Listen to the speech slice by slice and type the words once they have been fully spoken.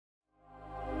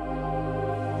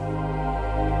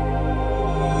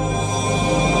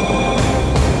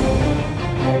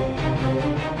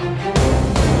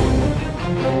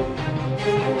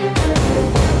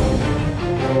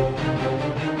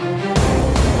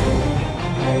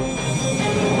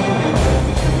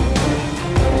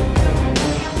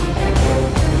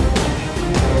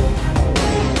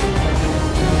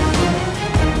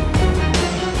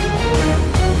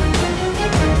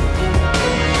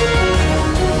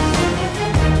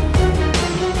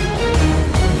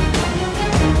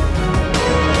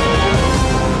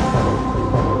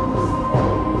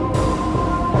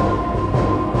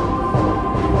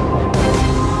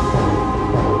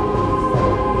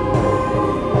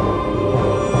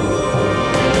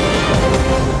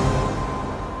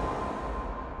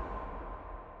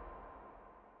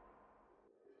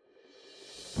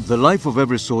The life of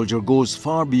every soldier goes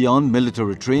far beyond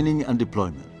military training and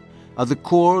deployment. At the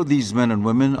core, these men and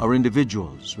women are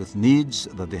individuals with needs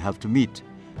that they have to meet,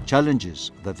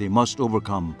 challenges that they must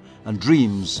overcome, and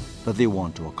dreams that they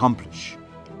want to accomplish.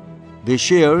 They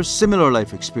share similar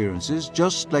life experiences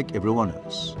just like everyone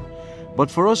else. But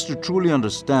for us to truly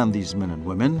understand these men and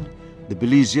women, the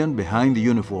Belizean behind the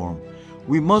uniform,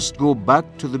 we must go back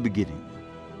to the beginning.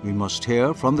 We must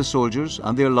hear from the soldiers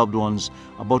and their loved ones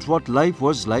about what life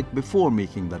was like before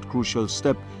making that crucial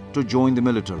step to join the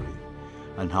military,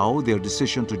 and how their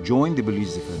decision to join the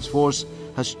Belize Defense Force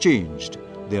has changed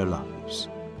their lives.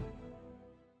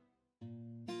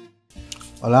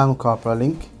 Well, I'm Corporal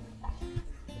Link.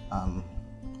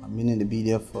 I've been in the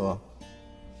BDF for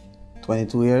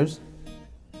 22 years,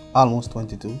 almost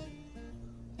 22.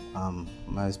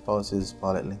 My spouse is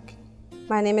Paulette Link.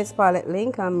 My name is Paulette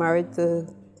Link. I'm married to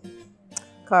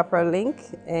Corporal Link.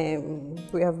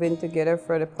 We have been together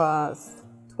for the past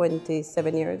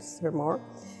 27 years or more.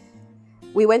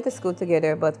 We went to school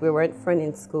together, but we weren't friends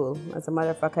in school. As a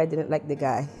matter of fact, I didn't like the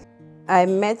guy. I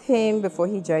met him before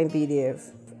he joined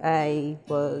BDF. I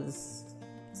was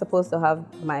supposed to have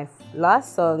my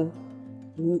last son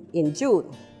in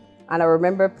June. And I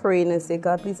remember praying and saying,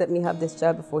 God, please let me have this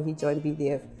child before he joined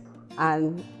BDF.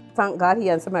 And thank God he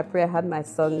answered my prayer. I had my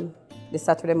son this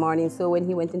Saturday morning. So when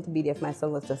he went into BDF, my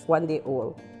son was just 1 day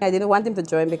old. I didn't want him to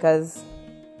join because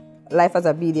life as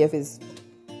a BDF is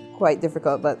quite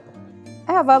difficult. But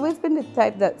I have always been the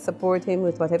type that support him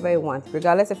with whatever he wants.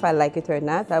 Regardless if I like it or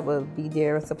not, I will be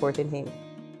there supporting him.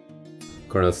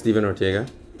 Colonel Stephen Ortega,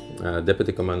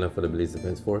 Deputy Commander for the Belize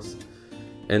Defense Force.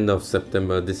 End of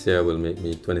September this year will make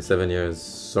me 27 years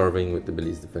serving with the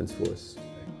Belize Defense Force.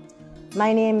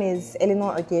 My name is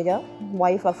Eleanor Ortega,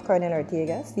 wife of Colonel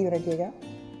Ortega, Stephen Ortega.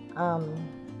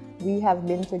 We have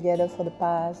been together for the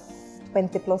past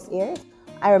 20 plus years.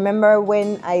 I remember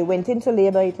when I went into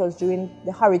labor, it was during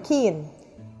the hurricane.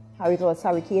 It was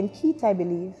Hurricane Pete, I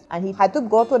believe. And he had to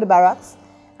go to the barracks,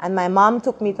 and my mom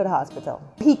took me to the hospital.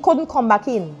 He couldn't come back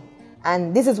in.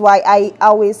 And this is why I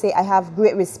always say I have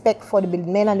great respect for the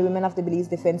men and the women of the Belize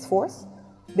Defense Force.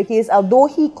 Because although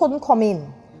he couldn't come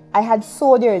in, I had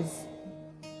soldiers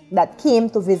that came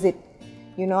to visit.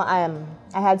 You know, I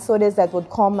had soldiers that would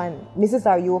come and, Mrs.,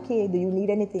 are you okay? Do you need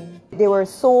anything? They were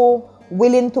so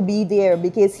willing to be there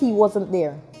because he wasn't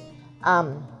there.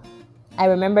 I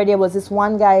remember there was this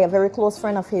one guy, a very close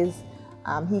friend of his.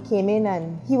 He came in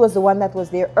and he was the one that was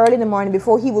there early in the morning.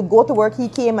 Before he would go to work, he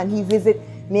came and he visited,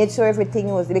 made sure everything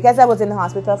was there. Because I was in the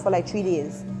hospital for like 3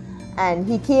 days. And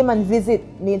he came and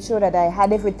made sure that I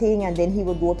had everything, and then he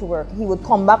would go to work. He would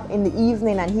come back in the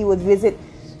evening and he would visit.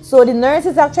 So the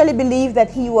nurses actually believed that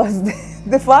he was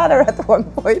the father at one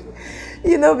point,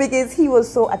 you know, because he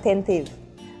was so attentive.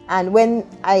 And when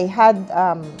I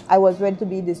was ready to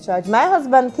be discharged, my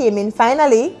husband came in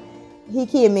finally. He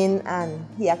came in and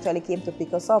he actually came to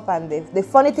pick us up. And the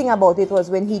funny thing about it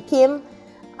was when he came,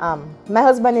 my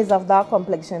husband is of dark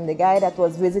complexion. The guy that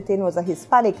was visiting was a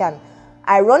Hispanic. And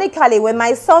ironically, when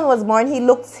my son was born, he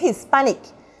looked Hispanic.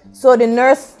 So the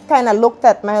nurse kind of looked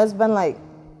at my husband like,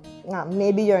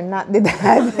 maybe you're not the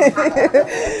dad.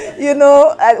 You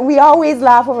know, we always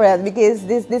laugh over that because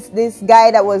this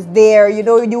guy that was there, you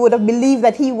know, you would have believed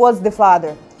that he was the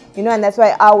father. You know, and that's why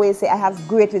I always say I have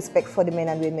great respect for the men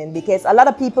and women, because a lot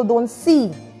of people don't see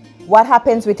what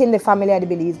happens within the family of the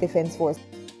Belize Defense Force.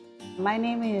 My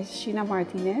name is Sheena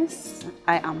Martinez.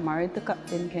 I am married to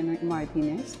Captain Kenrick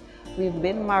Martinez. We've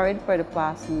been married for the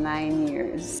past 9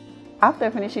 years. After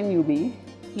finishing UB,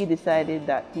 he decided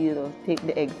that he'll take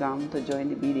the exam to join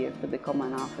the BDF to become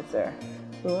an officer.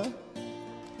 So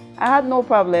I had no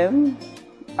problem.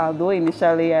 Although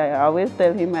initially I always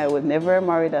tell him I would never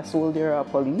marry a soldier or a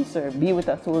police or be with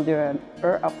a soldier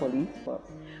or a police. But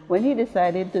when he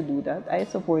decided to do that, I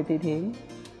supported him.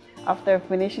 After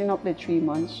finishing up the 3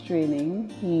 months training,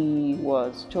 he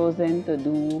was chosen to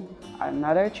do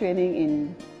another training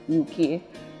in UK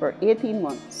for 18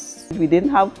 months. We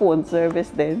didn't have phone service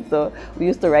then, so we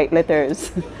used to write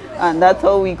letters. And that's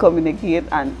how we communicate.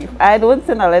 And if I don't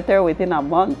send a letter within a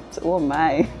month, oh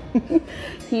my.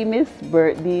 He missed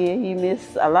birthday, he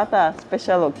missed a lot of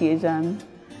special occasions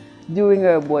during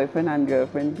our boyfriend and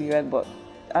girlfriend period, but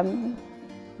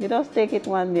you just take it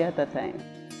one day at a time.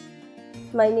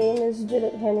 My name is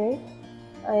Judith Henry.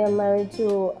 I am married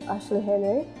to Ashley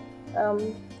Henry.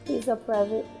 He's a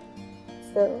private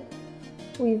still.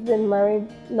 We've been married,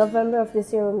 November of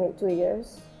this year will make 2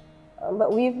 years.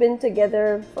 But we've been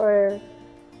together for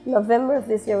November of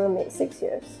this year will make 6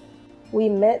 years. We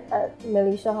met at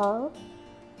Militia Hall.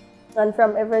 And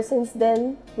from ever since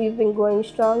then, we've been going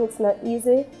strong. It's not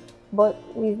easy. but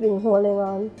we've been holding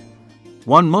on.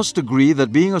 One must agree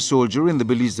that being a soldier in the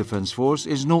Belize Defense Force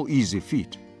is no easy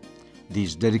feat.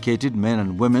 These dedicated men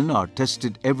and women are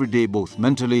tested every day both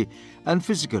mentally and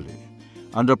physically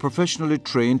and are professionally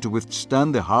trained to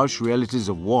withstand the harsh realities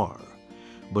of war.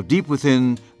 But deep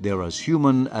within, they are as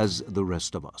human as the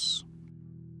rest of us.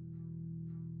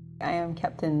 I am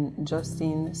Captain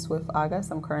Justine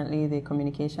Swift-August. I'm currently the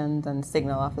Communications and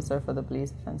Signal Officer for the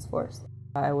Belize Defense Force.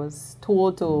 I was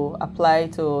told to apply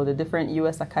to the different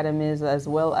US academies as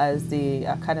well as the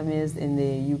academies in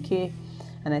the UK.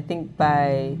 And I think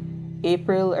by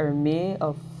April or May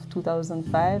of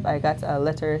 2005, I got a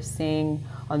letter saying,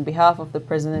 on behalf of the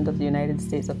President of the United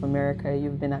States of America,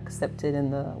 you've been accepted in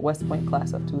the West Point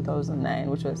class of 2009,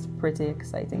 which was pretty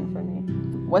exciting for me.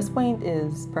 West Point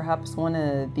is perhaps one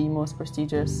of the most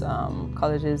prestigious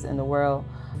colleges in the world.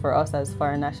 For us as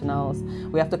foreign nationals,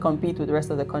 we have to compete with the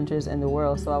rest of the countries in the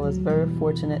world, so I was very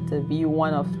fortunate to be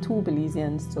one of 2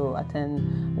 Belizeans to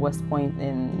attend West Point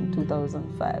in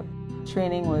 2005.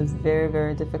 Training was very,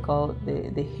 very difficult.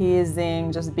 The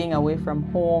hazing, just being away from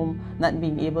home, not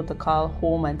being able to call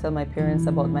home and tell my parents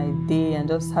about my day, and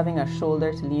just having a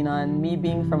shoulder to lean on. Me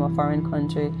being from a foreign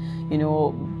country, you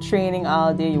know, training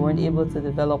all day, you weren't able to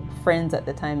develop friends at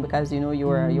the time because, you know, you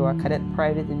were a cadet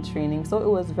private in training. So it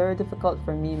was very difficult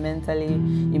for me mentally,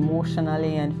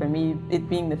 emotionally, and for me, it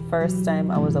being the first time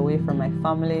I was away from my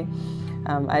family.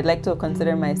 I'd like to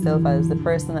consider myself as the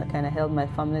person that kind of held my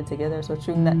family together. So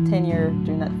during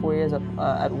that 4 years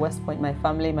at West Point, my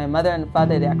family, my mother and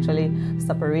father, they actually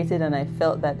separated, and I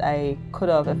felt that I could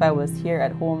have, if I was here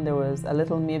at home, there was a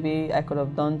little maybe I could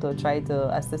have done to try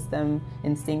to assist them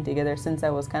in staying together, since I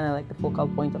was kind of like the focal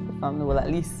point of the family. Well, at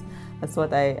least that's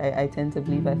what I tend to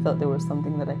believe. I felt there was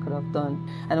something that I could have done.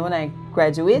 And when I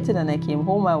graduated and I came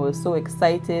home, I was so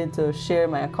excited to share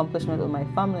my accomplishment with my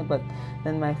family, but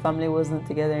then my family wasn't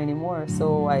together anymore.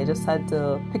 So I just had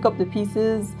to pick up the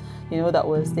pieces, you know, that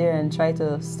was there and try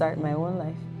to start my own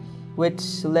life,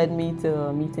 which led me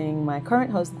to meeting my current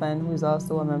husband, who is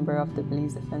also a member of the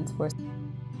Belize Defense Force.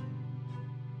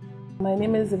 My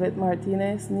name is Yvette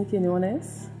Martinez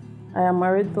Quinones. I am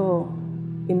married to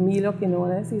Emilio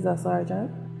Quinones, he's a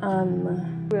sergeant,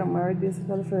 and we are married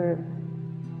basically for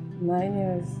 9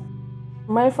 years.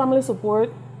 My family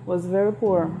support was very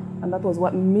poor, and that was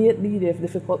what made BDF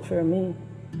difficult for me.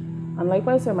 And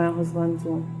likewise for my husband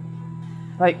too.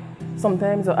 Like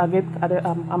sometimes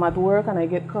I'm at work and I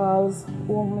get calls,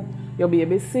 oh, your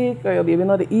baby sick, or your baby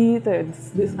not to eat, or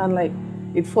this, and like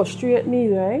it frustrates me,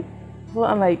 right? So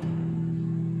I'm like,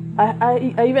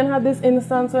 I even had this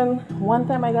instance when one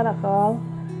time I got a call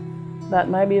that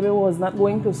my baby was not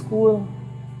going to school.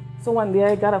 So one day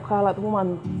I got a call at home,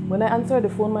 and when I answered the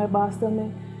phone, my boss told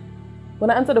me, when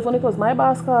I answered the phone, it was my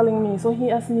boss calling me. So he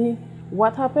asked me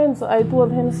what happened. So I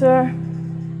told him, sir,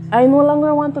 I no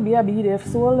longer want to be a BDF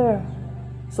soldier.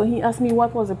 So he asked me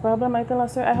what was the problem. I told him,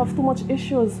 sir, I have too much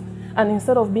issues, and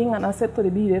instead of being an asset to the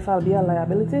BDF, I'll be a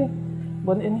liability.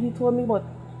 But then he told me, but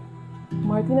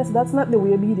Martinez, that's not the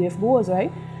way BDF goes,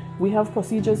 right? We have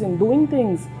procedures in doing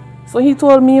things. So he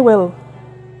told me, well,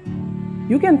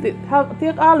 you can take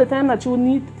all the time that you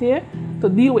need to take to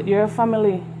deal with your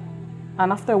family.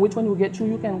 And after which, when you get through,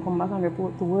 you can come back and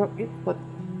report to work. But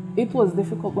it was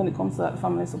difficult when it comes to that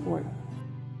family support.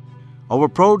 Our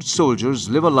proud soldiers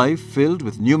live a life filled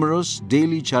with numerous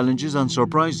daily challenges and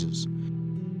surprises.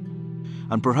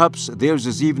 And perhaps theirs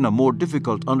is even a more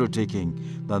difficult undertaking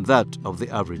than that of the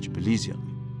average Belizean.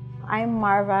 I'm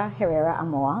Marva Herrera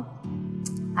Amoa.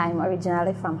 I'm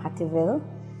originally from Hattieville.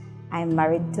 I'm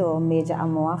married to Major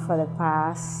Amoa for the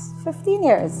past 15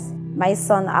 years. My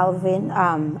son Alvin,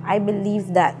 I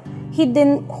believe that he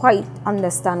didn't quite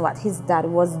understand what his dad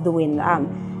was doing.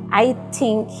 I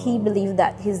think he believed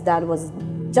that his dad was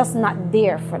just not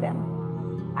there for them.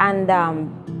 And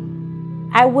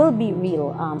I will be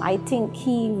real, I think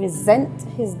he resents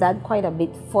his dad quite a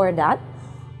bit for that.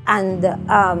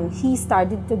 And he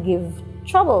started to give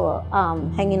trouble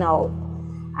hanging out.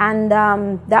 And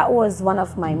that was one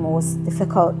of my most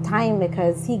difficult times,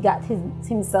 because he got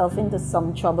himself into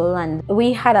some trouble. And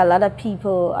we had a lot of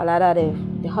people, a lot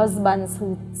of the husbands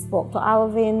who spoke to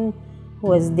Alvin, who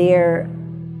was there,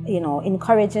 you know,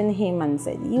 encouraging him and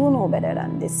said, you know better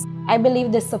than this. I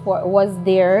believe the support was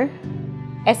there,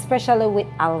 especially with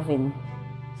Alvin.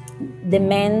 The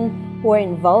men who were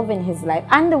involved in his life,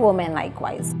 and the women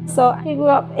likewise. So he grew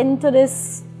up into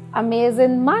this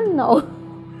amazing man now.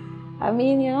 I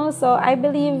mean, you know, so I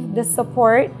believe the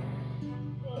support,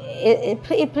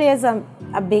 it plays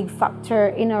a big factor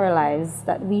in our lives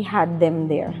that we had them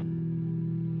there.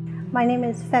 My name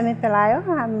is Femi Pelayo.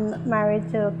 I'm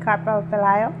married to Corporal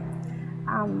Pelayo.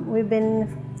 We've been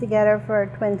together for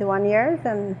 21 years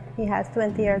and he has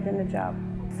 20 years in the job.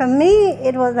 For me,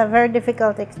 it was a very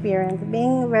difficult experience,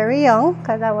 being very young,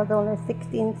 because I was only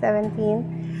 16,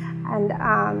 17, and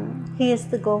he used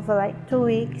to go for like 2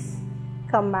 weeks,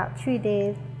 come back 3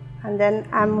 days, and then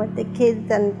I'm with the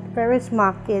kids and very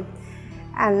smart kids,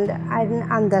 and I didn't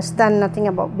understand nothing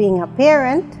about being a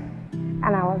parent,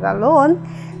 and I was alone.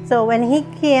 So when he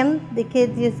came, the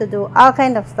kids used to do all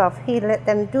kind of stuff. He let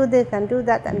them do this and do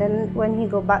that, and then when he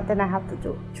go back, then I have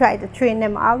to try to train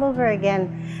them all over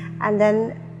again. And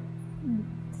then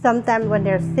sometimes when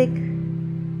they're sick,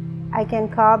 I can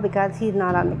call because he's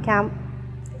not on the camp,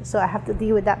 so I have to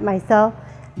deal with that myself.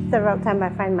 Several times I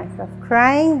find myself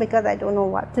crying because I don't know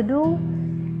what to do.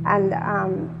 And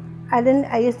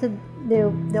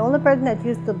the only person that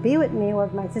used to be with me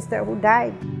was my sister who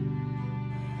died.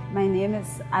 My name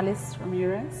is Alice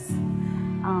Ramirez.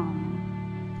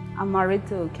 I'm married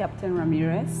to Captain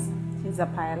Ramirez. He's a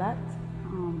pilot.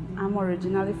 I'm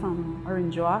originally from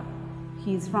Orangewa.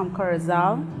 He's from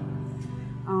Corozal.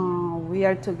 We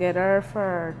are together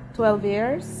for 12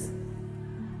 years.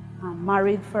 I'm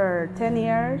married for 10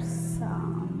 years.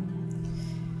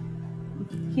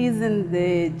 He's in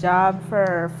the job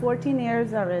for 14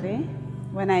 years already.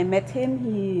 When I met him,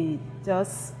 he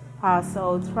just passed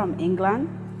out from England.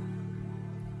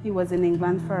 He was in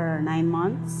England for 9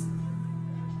 months.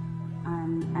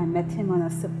 And I met him on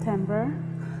September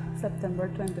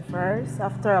 21st,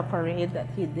 after a parade that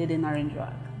he did in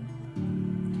Orangewa.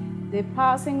 The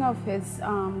passing of his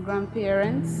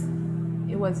grandparents,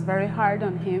 it was very hard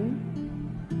on him.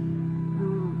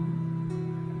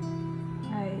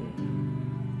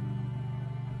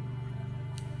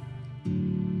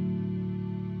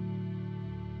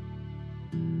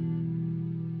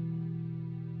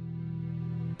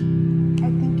 I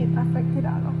think it affected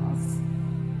all of us.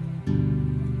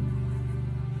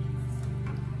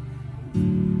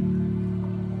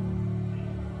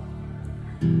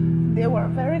 They were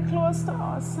very close to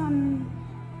us, and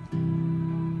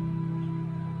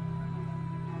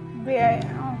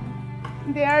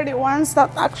they are the ones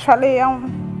that actually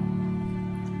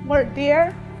were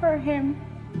there for him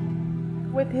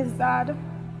with his dad.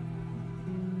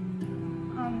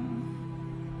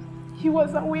 He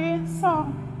was away, so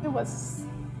it was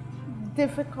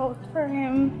difficult for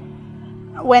him.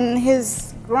 When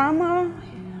his grandpa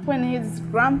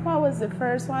was the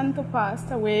first one to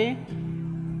pass away,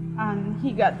 and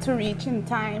he got to reach in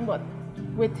time, but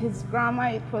with his grandma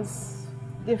it was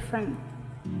different.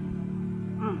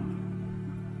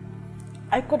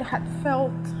 I could have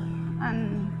felt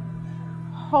and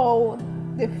how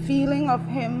the feeling of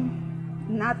him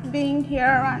not being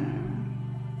here, and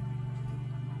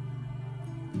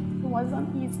it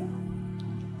wasn't easy.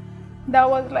 That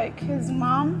was like his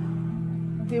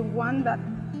mom, the one that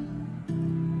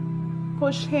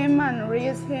pushed him and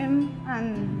raised him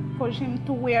and pushed him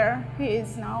to where he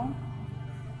is now.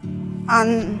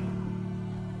 And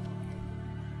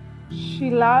she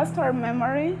lost her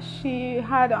memory. She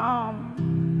had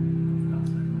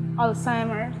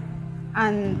Alzheimer's,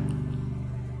 and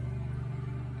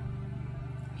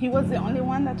he was the only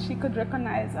one that she could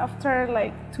recognize after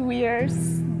like 2 years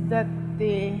that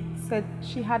they said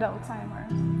she had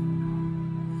Alzheimer's.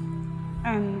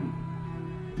 And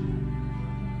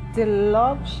the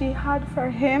love she had for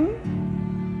him,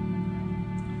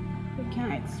 I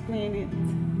can't explain it.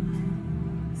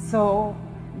 So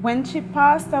when she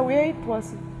passed away, it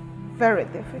was very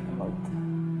difficult.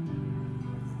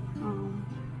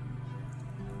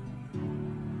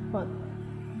 But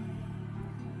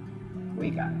we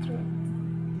got through it.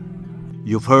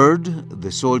 You've heard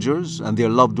the soldiers and their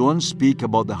loved ones speak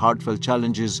about the heartfelt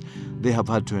challenges they have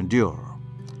had to endure,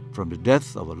 from the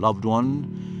death of a loved one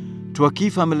to a key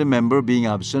family member being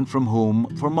absent from home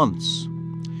for months.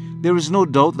 There is no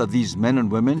doubt that these men and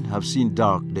women have seen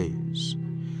dark days.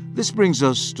 This brings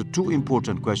us to two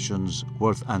important questions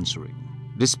worth answering.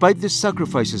 Despite the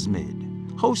sacrifices made,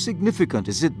 how significant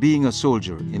is it being a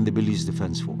soldier in the Belize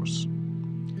Defense Force?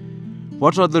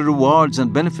 What are the rewards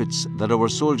and benefits that our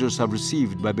soldiers have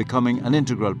received by becoming an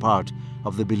integral part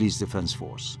of the Belize Defense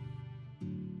Force?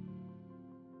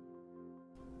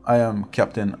 I am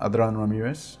Captain Adran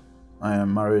Ramirez. I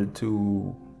am married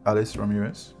to Alice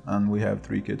Ramirez, and we have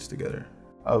 3 kids together.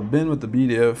 I've been with the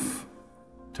BDF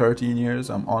 13 years.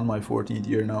 I'm on my 14th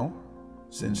year now,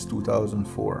 since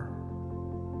 2004.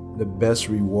 The best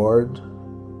reward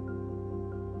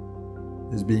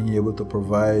is being able to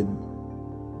provide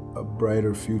a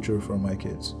brighter future for my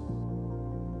kids.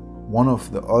 One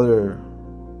of the other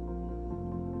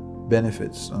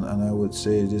benefits, and I would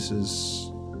say this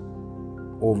is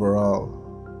overall,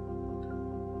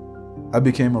 I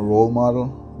became a role model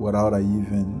without I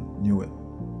even knew it.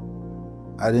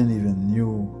 I didn't even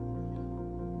knew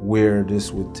where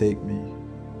this would take me.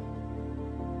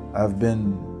 I've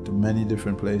been to many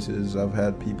different places. I've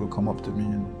had people come up to me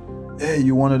and, hey,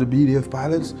 you one of the BDF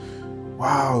pilots?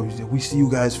 Wow, we see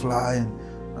you guys fly,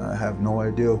 and I have no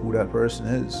idea who that person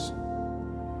is.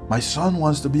 My son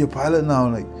wants to be a pilot now.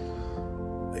 Like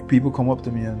people come up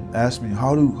to me and ask me,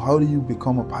 how do you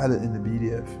become a pilot in the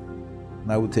BDF?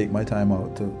 And I would take my time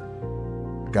out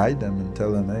to guide them and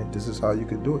tell them, hey, this is how you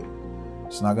could do it.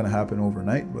 It's not gonna happen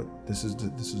overnight, but this is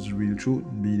the real truth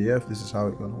in BDF. This is how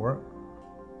it's gonna work.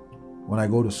 When I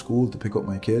go to school to pick up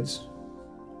my kids,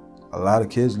 a lot of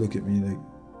kids look at me like,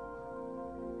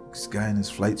 this guy in his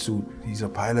flight suit, he's a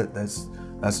pilot. That's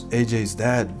AJ's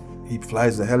dad. He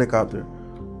flies the helicopter.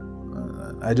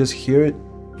 I just hear it,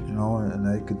 you know, and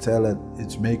I could tell that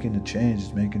it's making a change,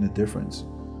 it's making a difference.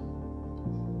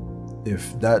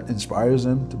 If that inspires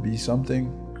them to be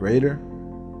something greater,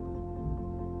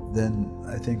 then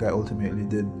I think I ultimately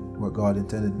did what God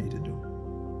intended me to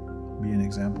do, be an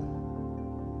example.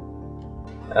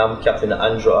 I'm Captain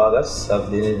Andrew August. I've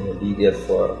been in the BDF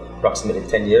for approximately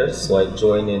 10 years, so I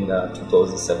joined in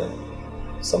 2007.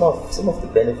 Some of the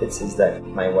benefits is that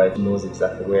my wife knows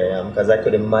exactly where I am, because I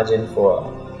could imagine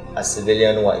for a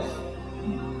civilian wife,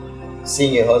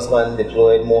 seeing your husband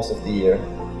deployed most of the year,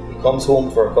 he comes home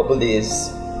for a couple of days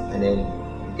and then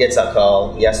gets a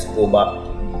call, he has to go back,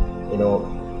 you know,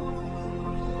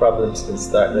 problems can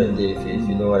start right there if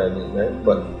you know what I mean, right?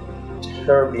 But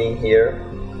her being here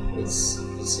is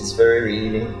very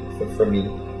relieving for me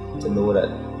to know that,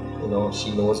 you know,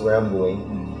 she knows where I'm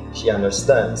going, she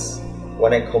understands.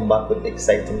 When I come back with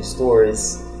exciting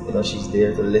stories, you know, she's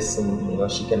there to listen, you know,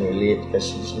 she can relate because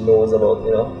she knows about,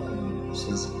 you know,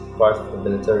 she's part of the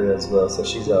military as well, so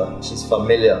she's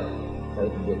familiar,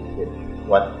 right, with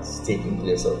what's taking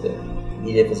place out there.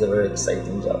 BDF is a very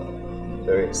exciting job,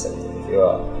 very exciting. If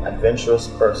you're an adventurous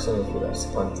person, if you're a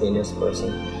spontaneous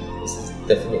person, this is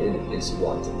definitely the place you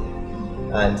want to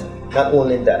be. And not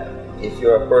only that, if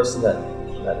you're a person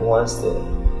that wants to,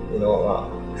 you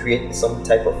know, create some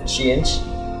type of change,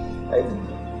 right?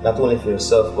 Not only for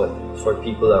yourself but for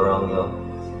people around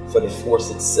you, for the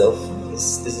force itself,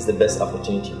 this is the best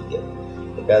opportunity you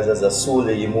get. Because as a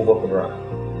soldier, you move up in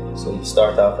rank. So you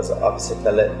start off as an officer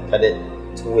cadet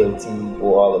to LT,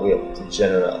 go all the way up to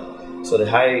general. So the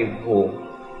higher you go,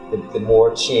 the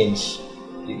more change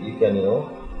you can, you know,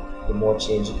 the more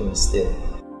change you can instill.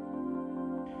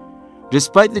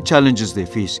 Despite the challenges they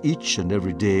face each and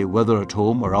every day, whether at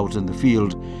home or out in the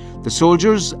field, the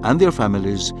soldiers and their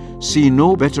families see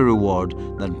no better reward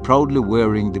than proudly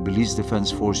wearing the Belize Defence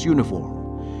Force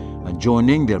uniform and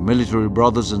joining their military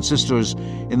brothers and sisters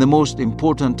in the most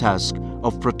important task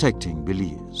of protecting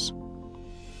Belize.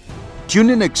 Tune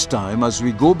in next time as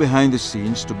we go behind the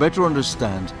scenes to better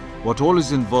understand what all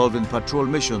is involved in patrol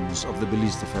missions of the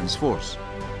Belize Defence Force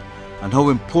and how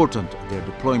important their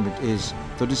deployment is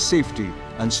to the safety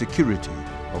and security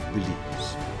of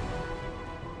Belize.